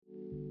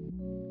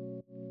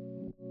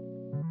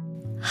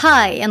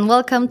Hi, and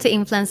welcome to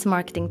Influencer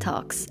Marketing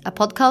Talks, a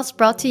podcast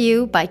brought to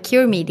you by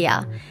Cure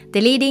Media, the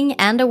leading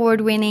and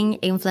award-winning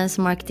influencer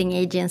marketing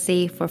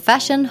agency for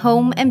fashion,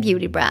 home, and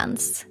beauty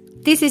brands.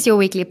 This is your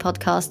weekly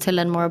podcast to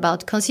learn more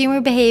about consumer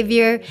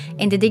behavior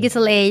in the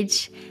digital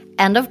age,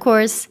 and of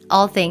course,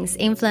 all things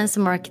influencer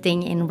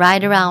marketing in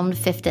right around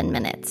 15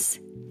 minutes.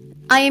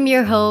 I am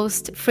your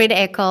host, Frida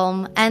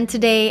Ekholm, and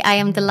today I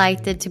am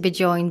delighted to be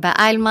joined by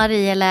Alma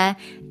Riihelä,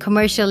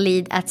 commercial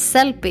lead at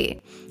Sellpy,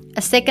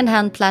 a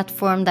second-hand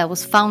platform that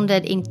was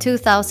founded in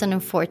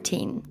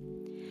 2014.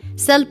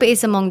 Sellpy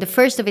is among the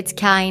first of its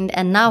kind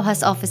and now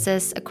has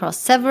offices across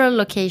several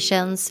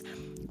locations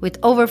with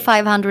over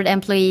 500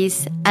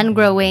 employees and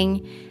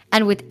growing,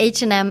 and with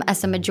H&M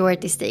as a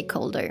majority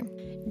stakeholder.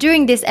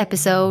 During this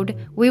episode,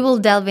 we will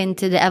delve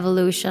into the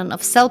evolution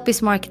of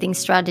Sellpy's marketing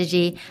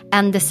strategy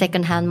and the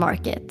second-hand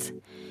market.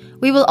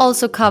 We will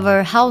also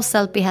cover how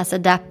Sellpy has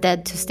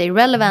adapted to stay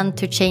relevant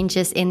to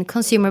changes in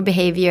consumer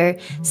behavior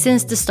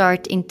since the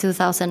start in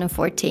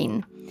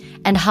 2014,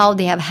 and how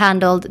they have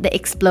handled the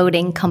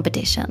exploding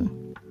competition.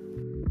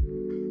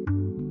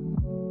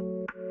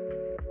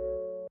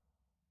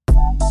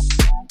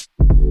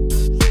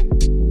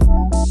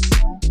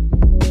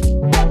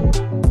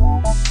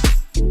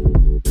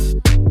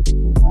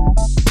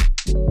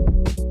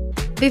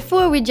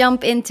 Before we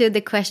jump into the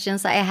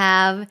questions I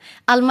have,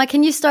 Alma,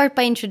 can you start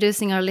by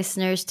introducing our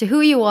listeners to who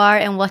you are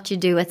and what you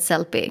do at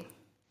Sellpy?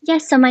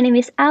 Yes, so my name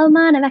is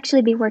Alma, and I've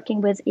actually been working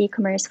with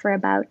e-commerce for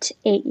about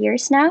 8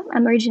 years now.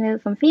 I'm originally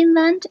from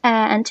Finland,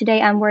 and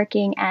today I'm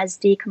working as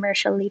the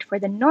commercial lead for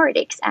the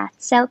Nordics at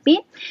Sellpy.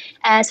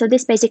 So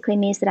this basically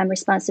means that I'm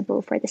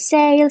responsible for the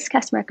sales,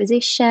 customer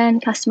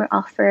acquisition, customer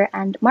offer,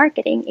 and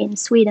marketing in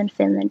Sweden,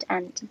 Finland,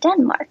 and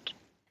Denmark.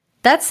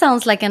 That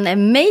sounds like an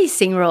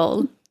amazing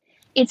role.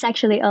 It's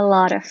actually a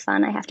lot of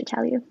fun, I have to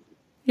tell you.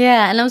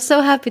 Yeah, and I'm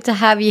so happy to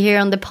have you here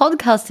on the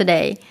podcast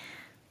today.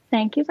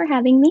 Thank you for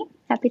having me.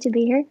 Happy to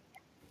be here.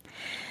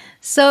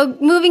 So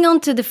moving on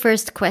to the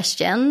first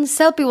question,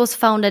 Sellpy was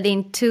founded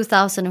in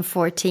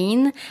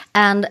 2014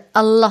 and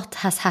a lot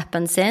has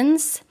happened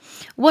since.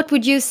 What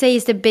would you say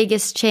is the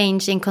biggest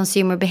change in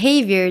consumer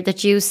behavior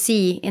that you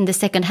see in the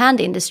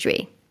second-hand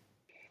industry?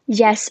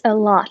 Yes, a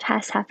lot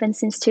has happened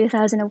since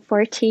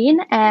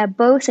 2014,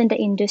 both in the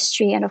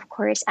industry and, of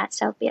course, at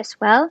Sellpy as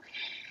well.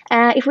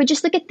 If we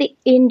just look at the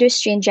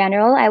industry in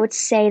general, I would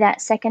say that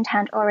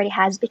secondhand already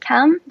has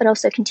become, but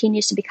also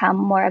continues to become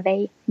more of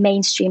a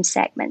mainstream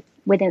segment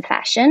within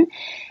fashion,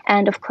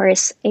 and, of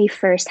course, a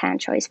first-hand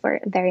choice for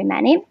very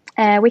many.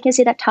 We can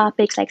see that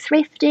topics like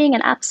thrifting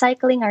and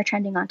upcycling are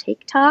trending on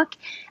TikTok,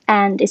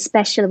 and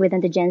especially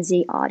within the Gen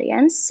Z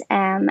audience.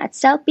 At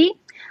Sellpy,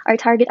 our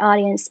target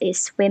audience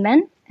is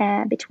women,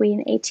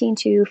 between 18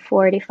 to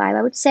 45,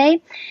 I would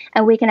say.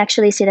 And we can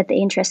actually see that the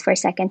interest for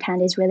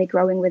secondhand is really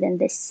growing within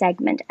this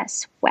segment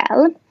as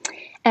well.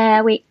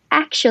 We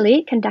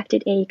actually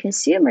conducted a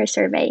consumer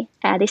survey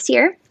this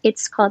year.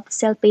 It's called the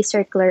Sellpy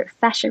Circular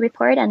Fashion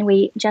Report, and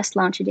we just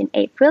launched it in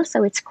April,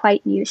 so it's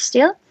quite new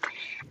still.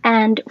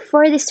 And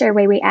for this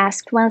survey, we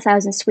asked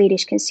 1,000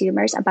 Swedish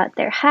consumers about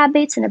their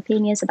habits and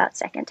opinions about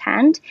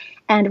secondhand,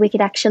 and we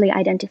could actually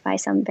identify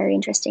some very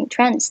interesting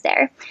trends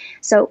there.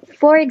 So,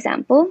 for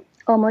example,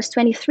 almost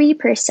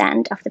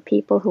 23% of the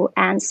people who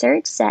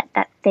answered said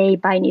that they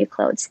buy new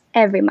clothes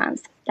every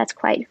month. That's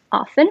quite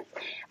often.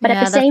 But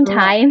at the same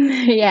time,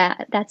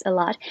 that's a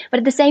lot. But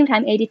at the same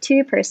time,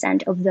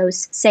 82% of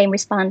those same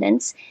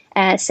respondents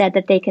said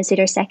that they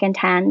consider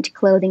secondhand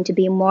clothing to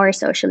be more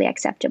socially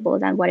acceptable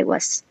than what it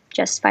was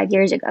just 5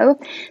 years ago.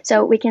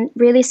 So we can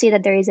really see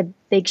that there is a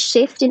big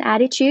shift in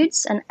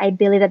attitudes. And I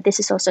believe that this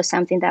is also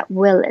something that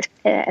will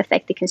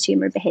affect the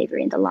consumer behavior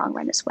in the long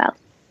run as well.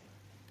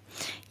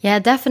 Yeah,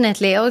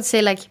 definitely. I would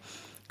say like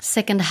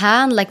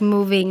secondhand, like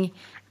moving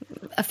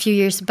a few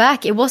years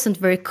back, it wasn't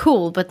very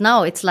cool, but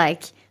now it's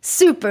like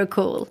super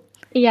cool.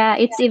 Yeah,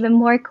 it's even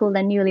more cool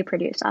than newly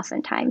produced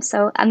oftentimes.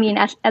 So, I mean,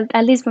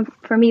 at least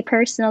for me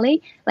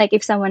personally, like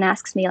if someone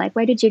asks me, like,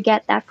 where did you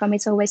get that from?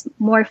 It's always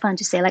more fun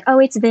to say like, oh,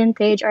 it's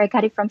vintage, or I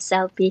got it from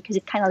Sellpy, because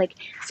it kind of like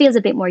feels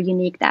a bit more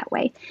unique that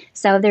way.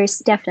 So there's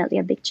definitely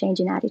a big change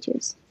in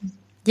attitudes.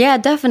 Yeah,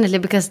 definitely,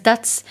 because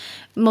that's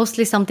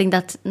mostly something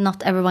that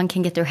not everyone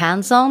can get their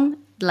hands on.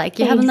 Like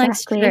you have a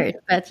nice shirt,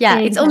 but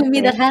it's only me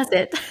that has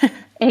it.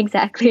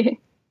 Exactly.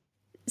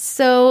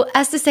 So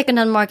as the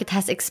secondhand market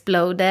has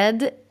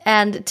exploded,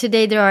 and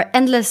today there are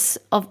endless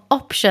of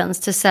options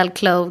to sell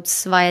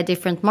clothes via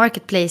different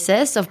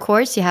marketplaces. Of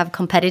course, you have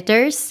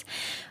competitors.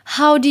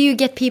 How do you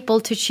get people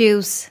to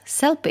choose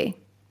Sellpy?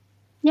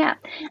 Yeah,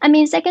 I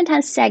mean,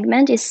 secondhand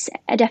segment is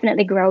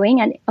definitely growing,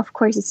 and of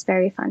course, it's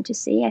very fun to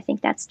see. I think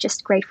that's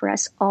just great for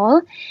us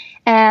all.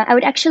 I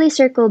would actually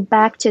circle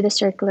back to the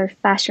Circular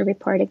Fashion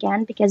Report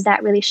again, because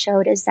that really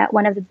showed us that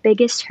one of the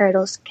biggest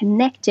hurdles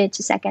connected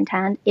to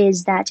secondhand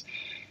is that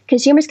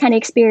consumers kind of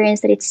experience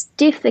that it's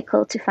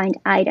difficult to find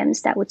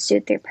items that would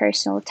suit their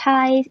personal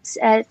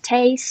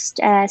taste,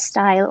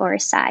 style, or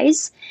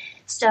size.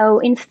 So,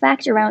 in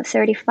fact, around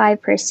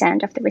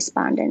 35% of the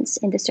respondents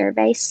in the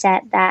survey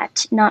said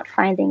that not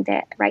finding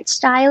the right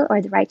style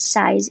or the right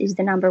size is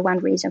the number one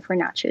reason for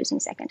not choosing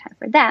secondhand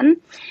for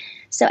them.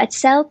 So, at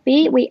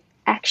Sellpy, we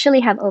actually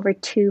have over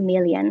 2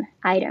 million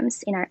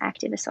items in our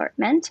active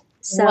assortment.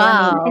 So,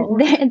 Wow. I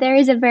mean, there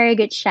is a very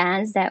good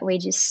chance that we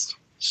just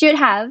should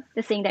have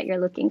the thing that you're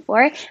looking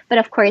for. But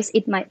of course,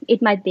 it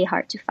might be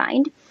hard to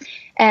find.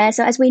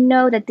 So as we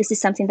know that this is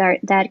something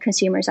that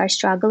consumers are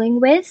struggling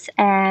with,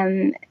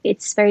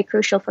 it's very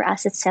crucial for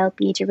us at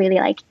Sellpy to really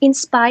like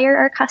inspire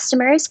our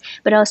customers,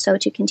 but also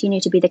to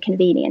continue to be the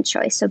convenient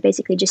choice. So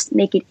basically just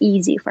make it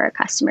easy for our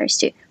customers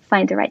to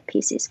find the right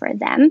pieces for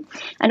them.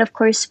 And of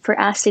course, for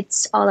us,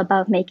 it's all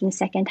about making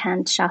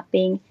secondhand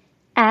shopping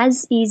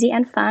as easy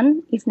and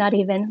fun, if not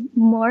even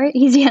more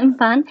easy and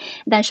fun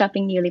than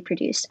shopping newly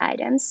produced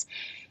items.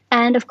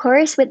 And of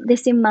course, with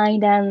this in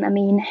mind,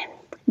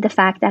 the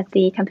fact that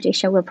the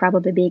competition will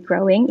probably be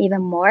growing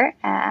even more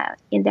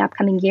in the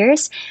upcoming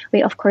years,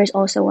 we of course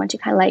also want to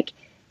kind of like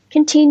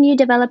continue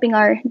developing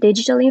our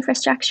digital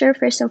infrastructure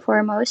first and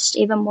foremost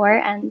even more.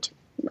 And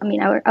I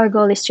mean, our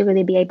goal is to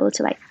really be able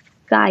to like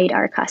guide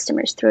our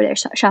customers through their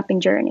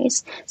shopping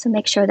journeys. So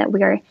make sure that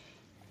we are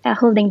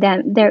holding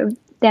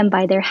them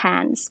by their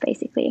hands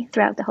basically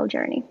throughout the whole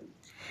journey.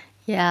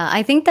 Yeah,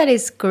 I think that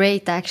is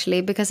great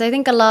actually, because I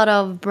think a lot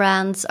of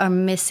brands are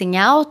missing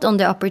out on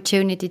the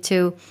opportunity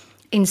to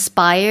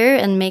inspire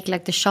and make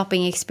like the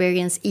shopping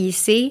experience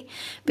easy.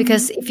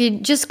 Because if you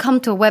just come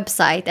to a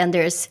website and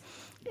there's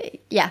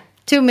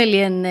 2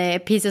 million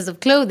pieces of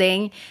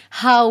clothing,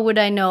 how would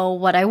I know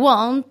what I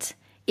want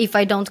if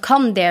I don't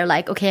come there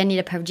like, okay, I need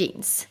a pair of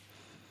jeans?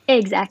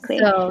 Exactly.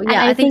 So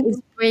yeah, I think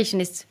inspiration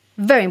is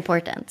very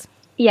important.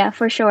 Yeah,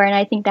 for sure. And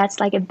I think that's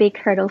like a big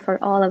hurdle for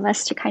all of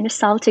us to kind of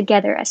solve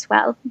together as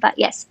well. But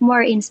yes,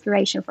 more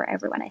inspiration for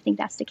everyone. I think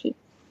that's the key.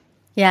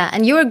 Yeah,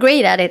 and you were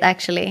great at it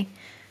actually.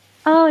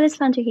 Oh, that's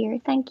fun to hear.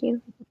 Thank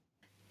you.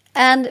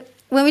 And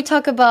when we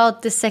talk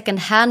about the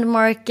second-hand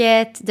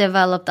market,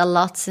 developed a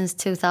lot since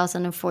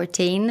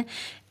 2014,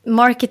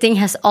 marketing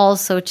has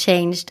also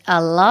changed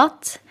a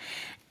lot.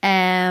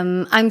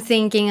 I'm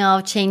thinking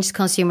of changed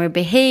consumer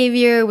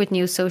behavior with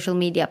new social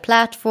media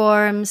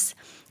platforms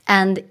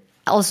and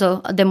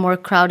also the more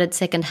crowded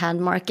second-hand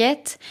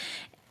market.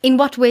 In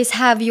what ways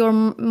have your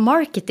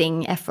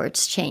marketing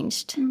efforts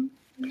changed?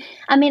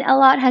 I mean, a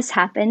lot has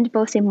happened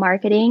both in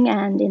marketing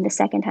and in the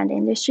secondhand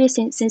industry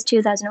since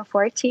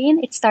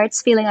 2014. It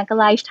starts feeling like a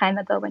lifetime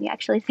ago when you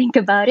actually think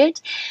about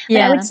it. But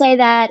I would say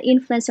that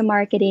influencer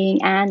marketing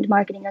and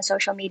marketing on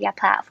social media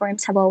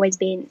platforms have always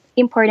been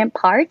important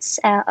parts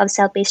of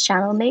Sellpy's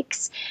channel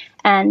mix,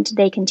 and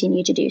they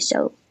continue to do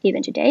so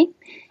even today.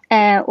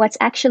 What's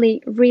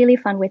actually really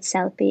fun with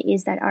Sellpy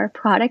is that our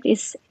product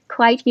is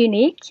quite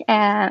unique.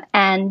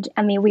 And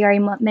I mean, we are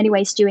in many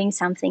ways doing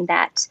something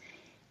that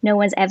no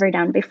one's ever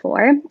done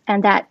before.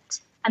 And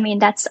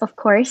that's of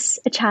course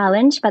a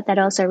challenge, but that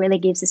also really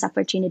gives us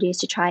opportunities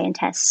to try and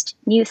test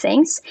new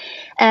things.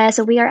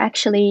 So we are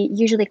actually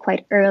usually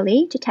quite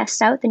early to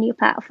test out the new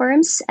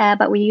platforms,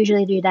 but we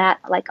usually do that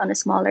like on a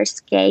smaller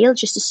scale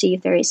just to see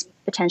if there is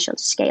potential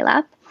to scale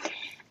up.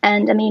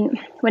 And I mean,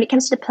 when it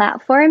comes to the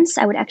platforms,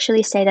 I would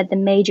actually say that the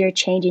major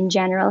change in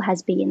general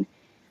has been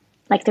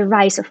like the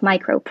rise of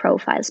micro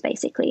profiles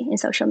basically in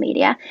social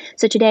media.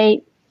 So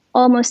today,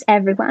 almost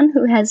everyone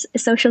who has a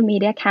social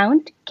media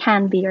account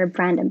can be your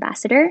brand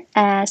ambassador.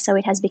 So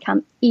it has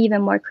become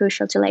even more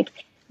crucial to like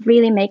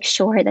really make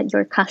sure that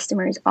your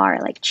customers are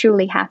like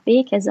truly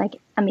happy, because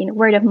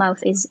word of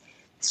mouth is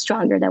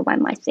stronger than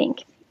one might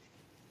think.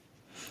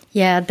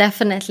 Yeah,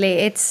 definitely.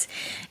 It's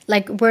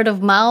like word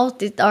of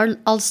mouth. It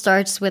all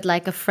starts with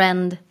like a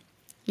friend,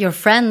 your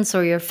friends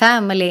or your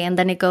family, and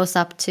then it goes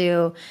up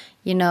to,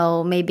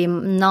 maybe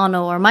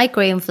nano or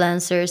micro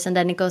influencers, and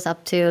then it goes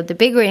up to the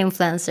bigger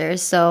influencers.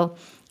 So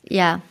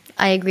yeah,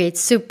 I agree. It's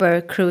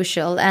super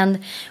crucial. And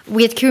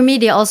we at Cure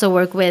Media also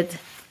work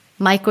with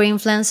micro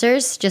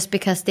influencers just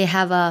because they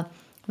have a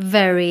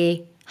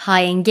very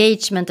high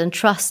engagement and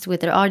trust with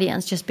their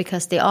audience, just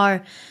because they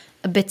are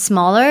a bit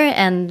smaller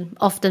and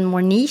often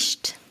more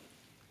niched.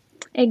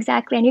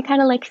 Exactly. And you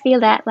kind of like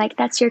feel that like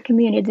that's your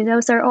community.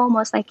 Those are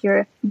almost like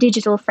your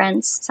digital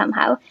friends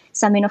somehow.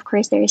 So I mean, of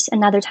course, there's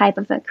another type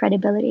of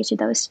credibility to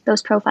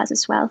those profiles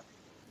as well.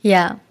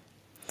 Yeah.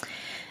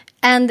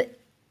 And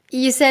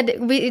you said,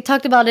 we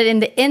talked about it in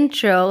the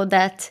intro,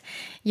 that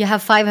you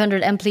have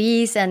 500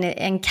 employees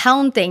and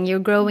counting. You're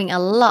growing a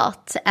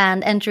lot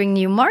and entering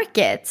new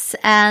markets.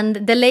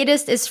 And the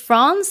latest is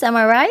France, am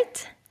I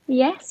right?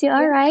 Yes, you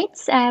are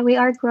right. We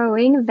are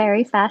growing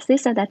very fastly,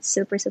 so that's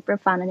super, super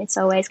fun. And it's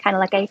always kind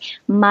of like a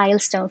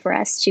milestone for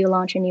us to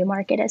launch a new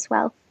market as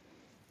well.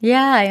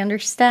 Yeah, I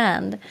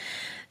understand.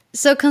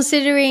 So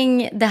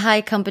considering the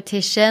high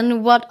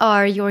competition, what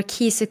are your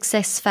key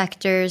success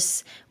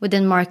factors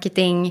within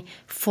marketing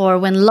for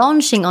when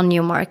launching on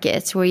new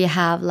markets where you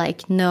have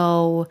like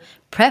no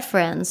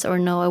preference or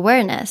no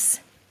awareness?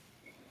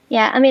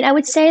 Yeah, I mean, I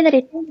would say that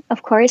it,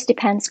 of course,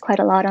 depends quite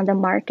a lot on the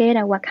market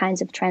and what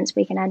kinds of trends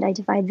we can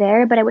identify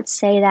there. But I would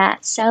say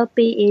that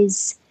Sellpy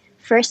is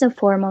first and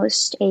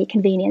foremost a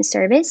convenience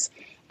service.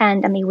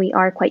 And I mean, we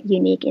are quite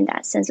unique in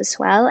that sense as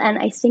well. And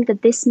I think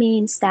that this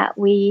means that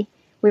we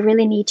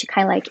really need to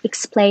kind of like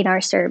explain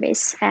our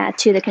service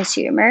to the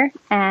consumer.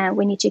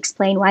 We need to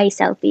explain why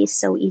Sellpy is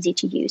so easy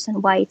to use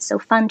and why it's so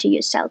fun to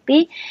use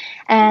Sellpy.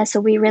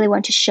 So we really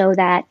want to show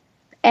that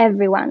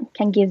everyone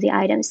can give the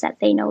items that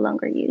they no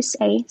longer use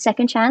a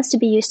second chance to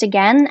be used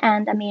again.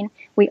 And I mean,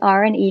 we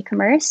are an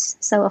e-commerce.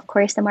 So of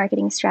course, the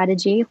marketing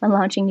strategy when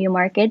launching new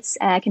markets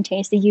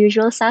contains the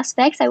usual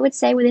suspects, I would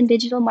say, within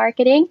digital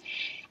marketing.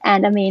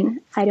 And I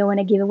mean, I don't want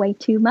to give away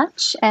too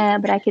much,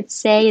 but I could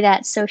say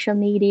that social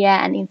media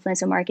and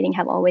influencer marketing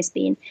have always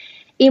been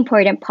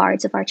important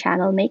parts of our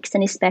channel mix,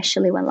 and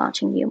especially when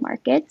launching new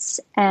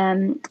markets.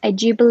 I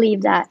do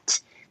believe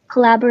that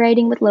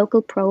collaborating with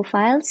local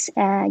profiles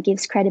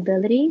gives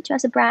credibility to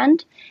us as a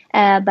brand,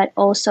 but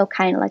also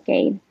kind of like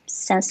a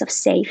sense of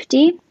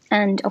safety.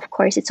 And of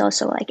course, it's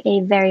also like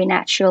a very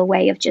natural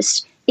way of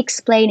just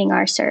explaining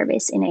our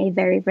service in a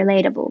very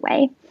relatable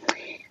way.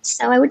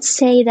 So I would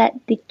say that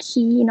the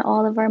key in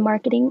all of our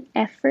marketing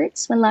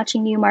efforts when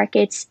launching new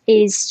markets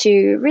is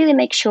to really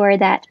make sure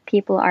that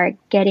people are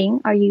getting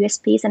our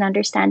USPs and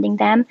understanding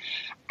them,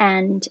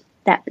 and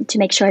that to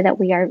make sure that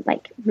we are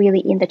like really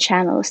in the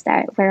channels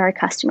that where our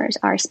customers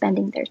are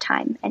spending their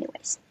time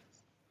anyways.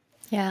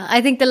 Yeah,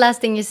 I think the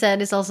last thing you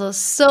said is also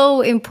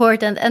so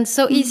important and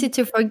so easy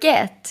to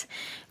forget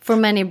for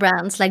many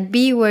brands. Like,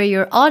 be where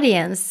your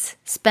audience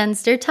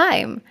spends their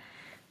time.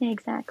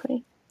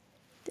 Exactly.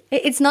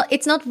 It's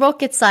not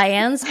rocket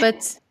science,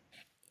 but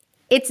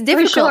it's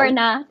difficult. For sure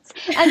not.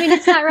 I mean,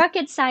 it's not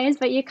rocket science,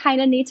 but you kind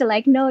of need to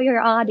like know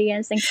your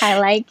audience and kind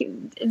of like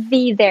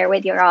be there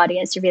with your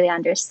audience to really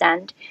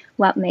understand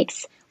what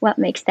makes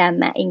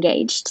them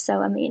engaged.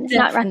 So I mean, it's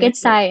not rocket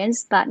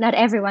science, but not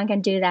everyone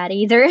can do that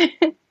either.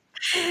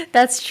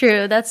 That's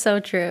true. That's so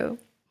true.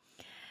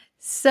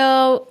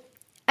 So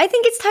I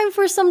think it's time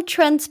for some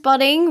trend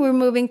spotting. We're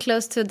moving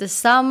close to the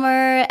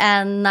summer,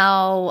 and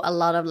now a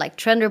lot of like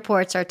trend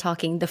reports are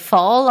talking the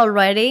fall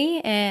already.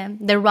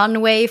 The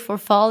runway for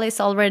fall is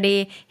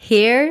already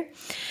here.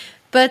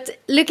 But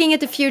looking at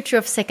the future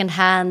of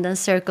secondhand and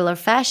circular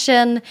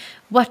fashion,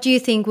 what do you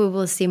think we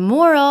will see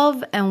more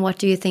of, and what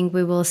do you think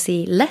we will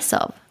see less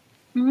of?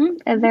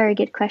 A very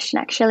good question,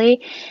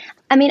 actually.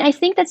 I mean, I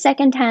think that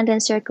secondhand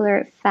and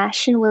circular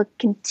fashion will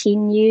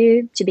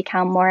continue to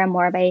become more and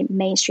more of a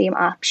mainstream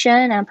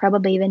option, and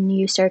probably even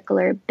new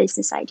circular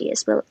business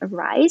ideas will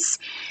arise.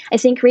 I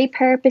think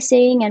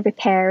repurposing and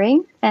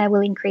repairing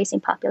will increase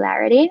in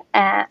popularity,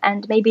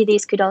 and maybe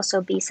these could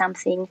also be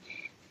something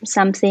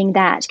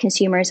that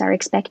consumers are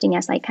expecting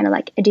as like kind of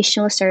like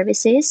additional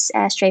services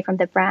straight from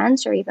the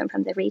brands or even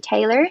from the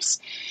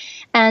retailers.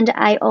 And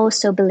I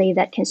also believe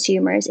that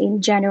consumers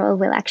in general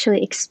will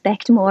actually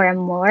expect more and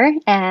more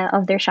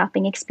of their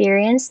shopping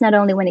experience, not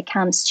only when it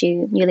comes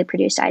to newly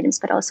produced items,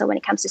 but also when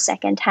it comes to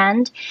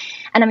secondhand.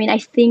 And I mean, I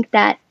think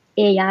that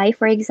AI,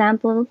 for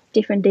example,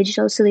 different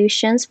digital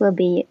solutions will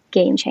be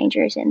game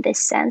changers in this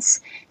sense.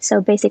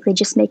 So basically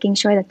just making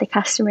sure that the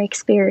customer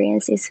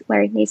experience is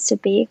where it needs to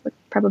be would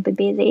probably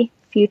be the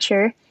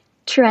future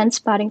trend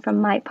spotting from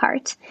my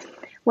part.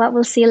 What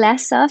we'll see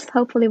less of,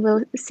 hopefully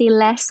we'll see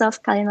less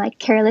of kind of like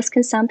careless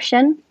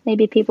consumption.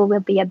 Maybe people will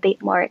be a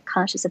bit more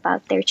conscious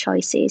about their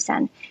choices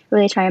and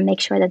really try and make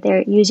sure that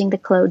they're using the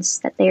clothes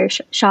that they're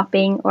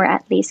shopping, or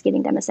at least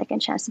giving them a second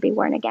chance to be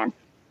worn again.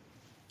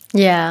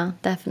 Yeah,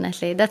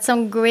 definitely. That's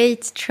some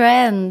great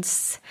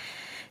trends.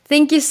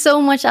 Thank you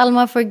so much,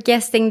 Alma, for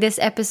guesting this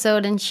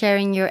episode and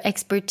sharing your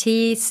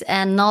expertise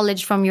and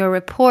knowledge from your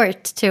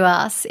report to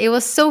us. It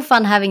was so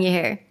fun having you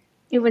here.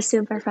 It was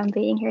super fun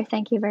being here.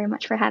 Thank you very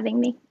much for having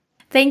me.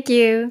 Thank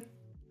you.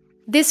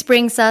 This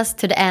brings us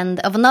to the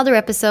end of another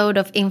episode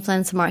of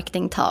Influence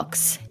Marketing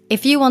Talks.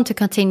 If you want to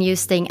continue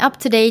staying up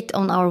to date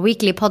on our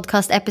weekly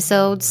podcast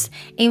episodes,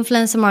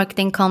 influencer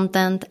marketing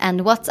content,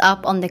 and what's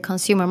up on the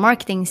consumer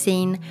marketing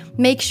scene,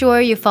 make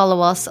sure you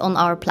follow us on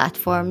our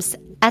platforms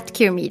at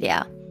Cure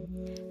Media.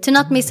 To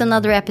not miss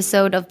another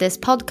episode of this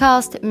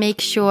podcast,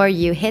 make sure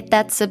you hit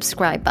that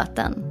subscribe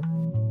button.